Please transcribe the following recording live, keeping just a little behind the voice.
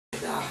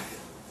darling.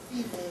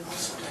 Hey, baby. I'm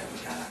so glad we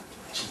got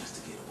a chance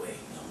to get away,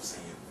 you know what I'm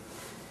saying?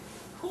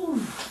 Whew.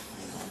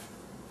 You know,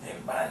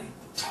 everybody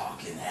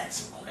talking,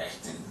 asking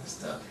questions and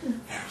stuff.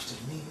 That was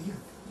just me and you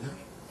know?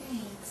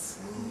 Thanks.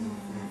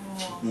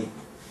 Yeah.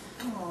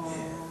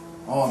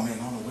 Oh man,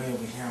 on the way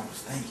over here I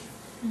was thinking.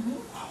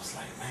 I was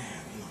like,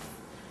 man,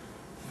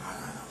 I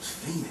was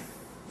feeling.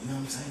 You know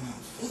what I'm saying? I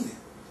was feeling.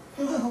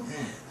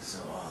 Yeah, so,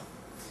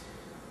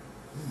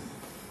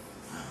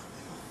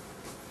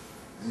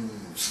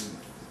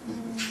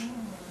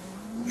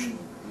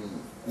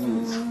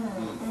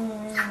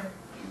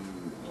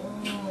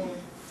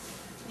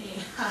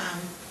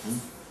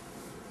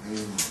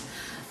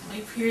 my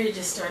period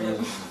just started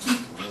a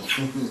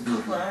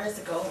couple hours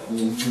ago.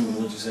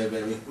 What'd you say,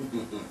 baby?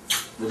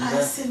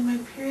 I said my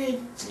period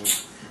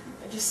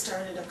just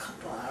started a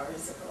couple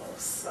hours ago.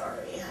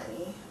 Sorry,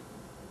 honey.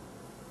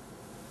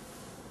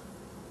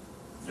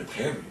 Your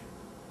period?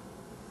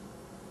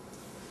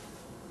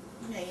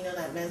 Yeah, you know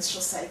that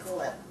menstrual cycle,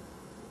 that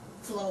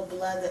flow of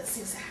blood that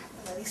seems to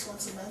happen at least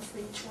once a month for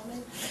each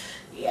woman?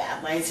 Yeah,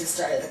 mine just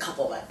started a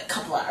couple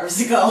hours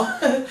ago.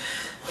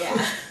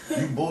 Yeah.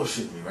 You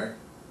bullshit me, right?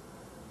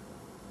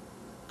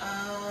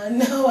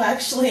 No,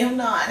 actually I'm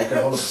not. Okay,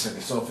 hold up a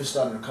second. So if it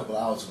started a couple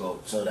of hours ago,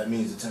 so that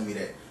means to tell me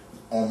that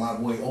on my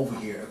way over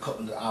here a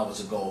couple of hours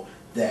ago,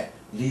 that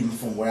leaving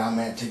from where I'm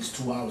at takes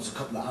 2 hours, a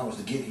couple of hours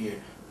to get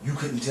here, you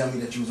couldn't tell me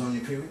that you was on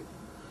your period?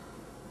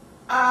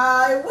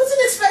 I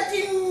wasn't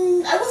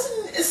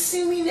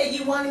assuming that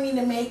you wanted me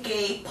to make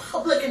a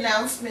public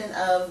announcement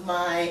of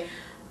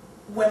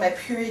when my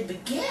period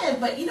began,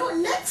 but you know what,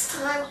 next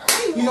time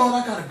I will. You know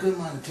what, I got a good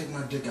mind to take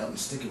my dick out and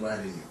stick it right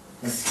in you.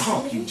 And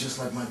pump you just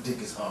like my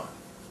dick is hard.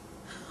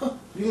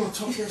 You gonna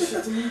talk that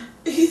shit to me?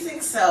 You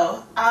think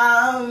so?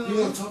 You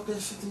gonna talk that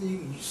shit to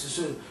me?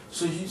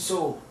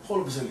 So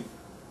hold up a second.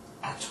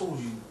 I told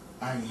you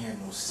I ain't had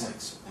no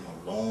sex in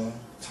a long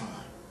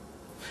time.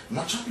 I'm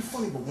not trying to be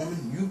funny, but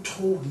woman, you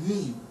told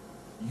me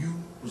you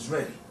was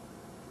ready.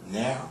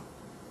 Now,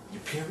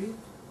 your period?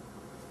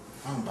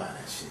 I don't buy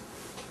that shit.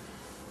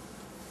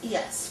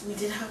 Yes, we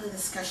did have a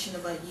discussion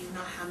about you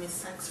not having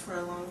sex for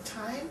a long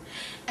time.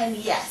 And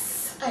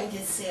yes, I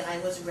did say I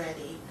was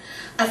ready.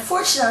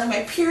 Unfortunately,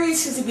 my period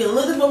seems to be a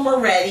little bit more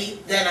ready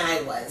than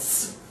I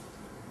was.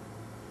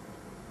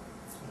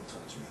 Don't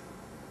touch me.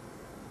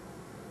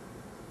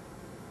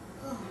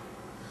 Oh.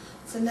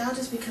 So now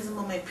just because I'm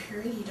on my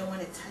period, you don't want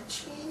to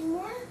touch me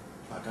anymore?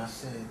 Like I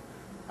said,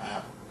 I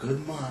have a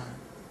good mind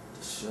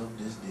to shove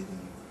this dick in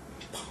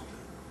you. Pump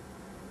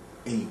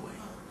it. Anyway.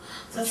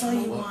 So that's all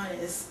you want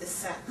is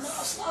sex? No,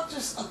 it's not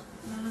just... No,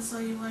 that's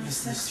all you want is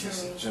sex for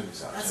me. Check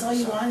this out. That's all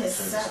you want is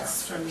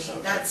sex for me.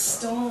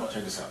 That's...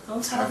 Check this out.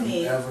 Don't tell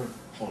me. Have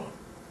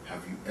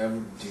you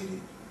ever did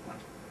it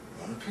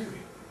on a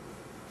period?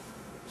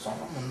 That's all I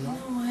want to know. You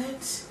know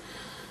what?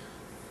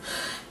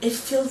 It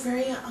feels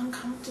very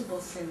uncomfortable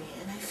for me,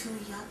 and I feel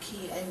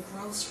yucky and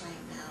gross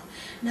right now.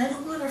 And I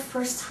don't want our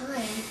first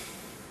time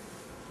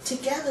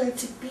together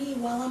to be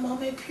while I'm on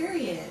my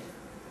period.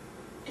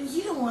 And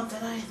you don't want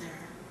that either.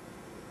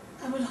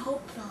 I would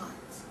hope not.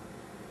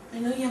 I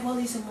know you have all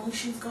these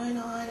emotions going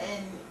on,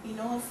 and, you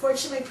know,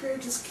 unfortunately my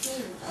period just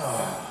came.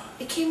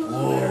 It came a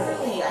little bit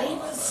early. I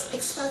was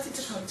expected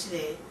to come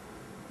today.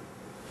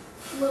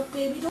 Look,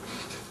 baby, don't...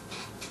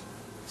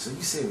 So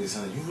you serious,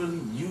 huh?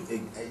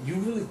 You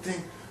really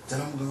think that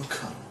I'm gonna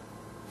cuddle,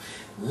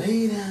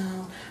 lay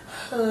down,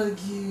 hug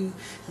you,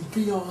 and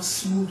be all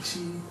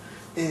smoochy,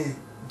 and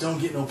don't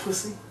get no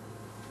pussy?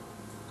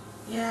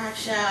 Yeah,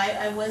 actually,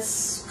 I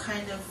was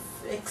kind of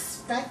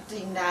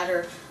expecting that,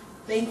 or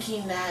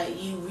thinking that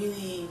you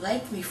really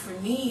liked me for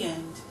me,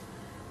 and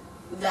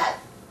that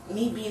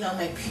me being on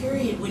my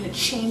period wouldn't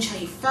change how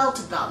you felt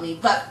about me.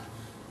 But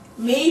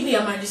maybe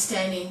I'm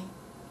understanding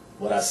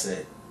what I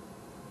said.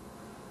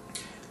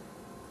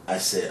 I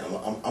said,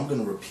 I'm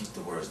going to repeat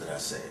the words that I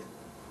said.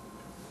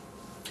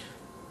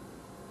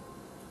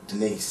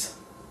 Denise,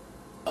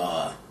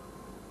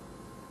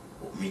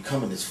 me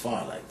coming this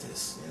far like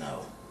this, you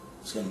know,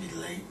 it's going to be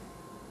late.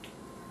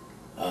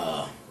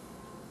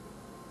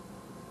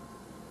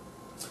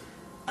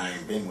 I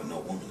ain't been with no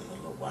woman in a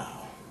little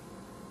while.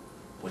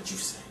 What you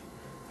say?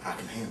 I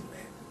can handle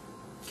that.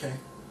 Okay?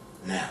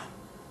 Now,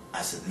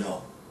 I said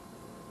no.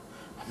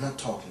 I'm not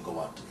talking go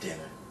out to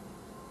dinner.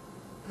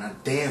 And I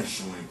damn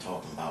sure ain't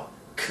talking about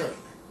cuddling.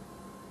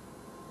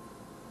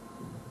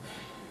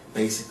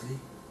 Basically,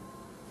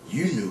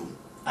 you knew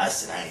I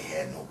said I ain't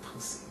had no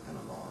pussy in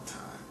a long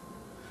time.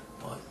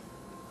 But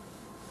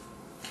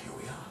here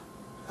we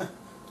are.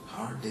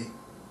 Hard dick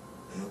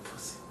and no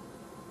pussy.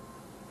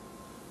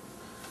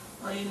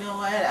 Well, you know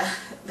what?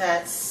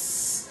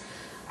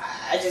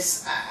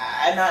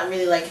 I'm not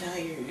really liking how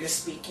you're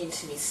speaking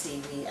to me,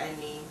 Stevie. I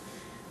mean,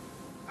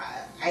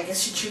 I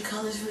guess your true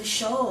colors really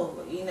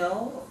show, you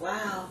know?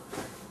 Wow.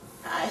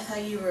 I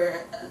thought you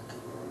were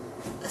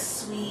a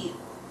sweet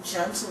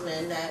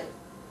gentleman that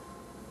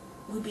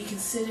would be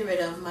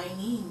considerate of my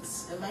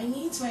needs. And my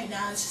needs right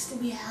now is just to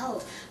be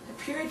held. My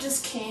period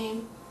just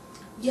came.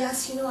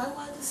 Yes, you know, I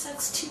wanted the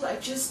sex too. I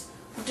just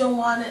don't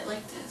want it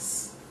like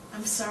this.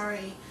 I'm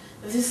sorry.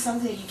 If this is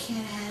something you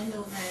can't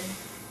handle, then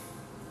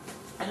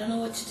I don't know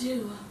what to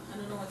do. I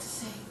don't know what to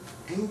say.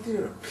 Ain't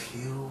there a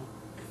pill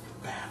in the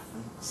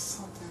bathroom or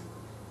something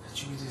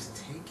that you could just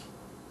take?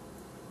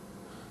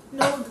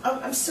 No,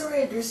 I'm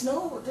sorry. There's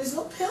no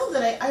pill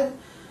that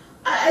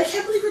I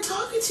can't believe you're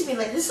talking to me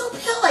like. There's no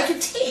pill I can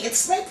take.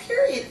 It's my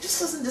period. It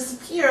just doesn't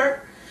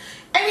disappear.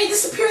 I mean, it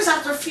disappears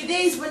after a few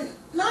days, but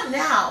not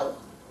now.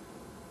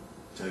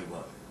 Tell you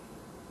what.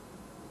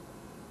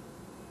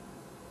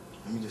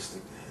 Let me just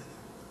stick the head.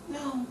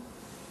 No,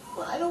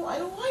 I don't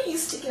want you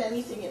sticking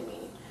anything in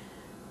me.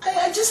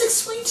 I just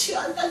explained to you.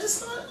 I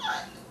just want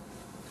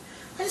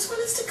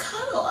us to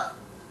cuddle.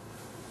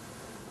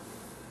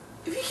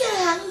 If you can't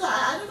handle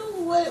that, I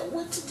don't know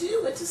what to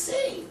do, what to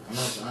say. I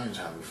ain't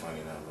trying to be funny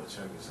now, but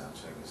check this out. I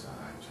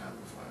ain't trying to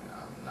be funny.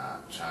 I'm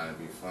not trying to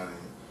be funny.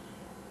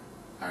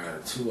 I got a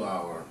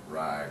 2-hour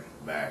ride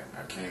back.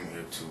 I came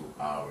here 2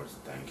 hours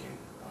thinking,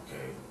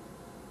 okay,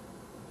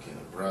 can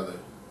a brother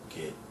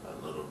get a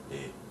little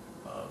bit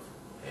of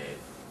head?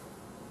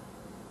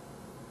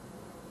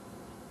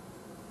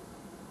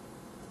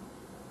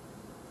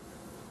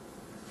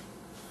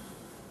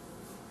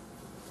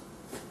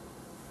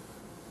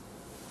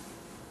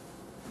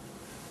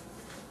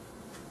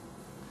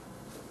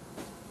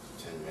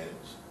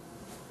 Minutes.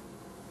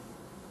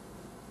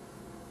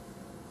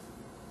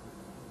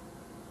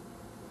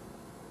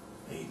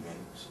 $8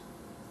 minutes.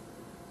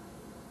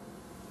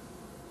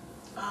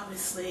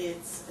 Obviously,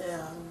 it's been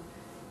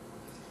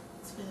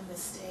a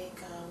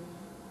mistake.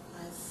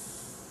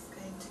 Us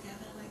getting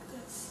together like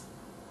this.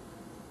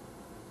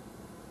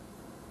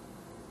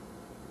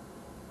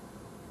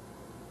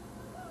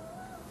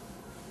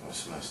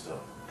 What's messed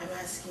up? I'm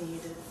asking you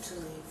to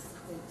leave,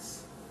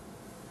 please.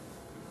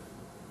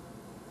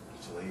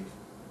 To leave?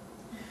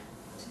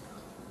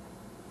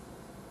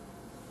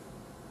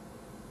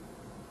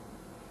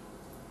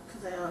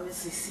 Because I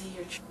obviously see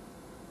your.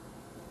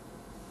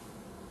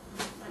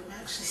 I'm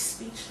actually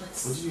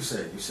speechless. What did you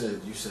say? You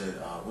said,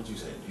 what did you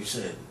say? You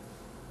said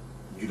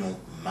you don't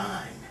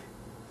mind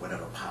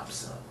whatever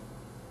pops up.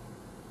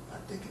 My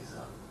dick is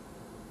up.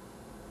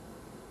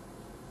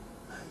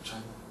 I ain't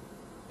trying to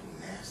be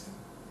nasty.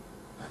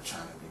 I'm not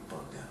trying to be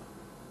bugged out.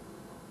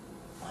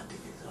 My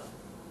dick is up.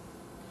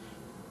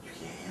 You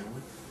can't handle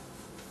it?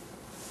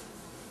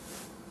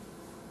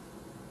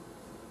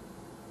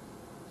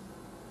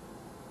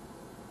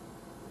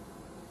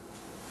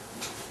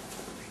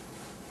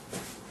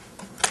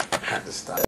 I had to stop.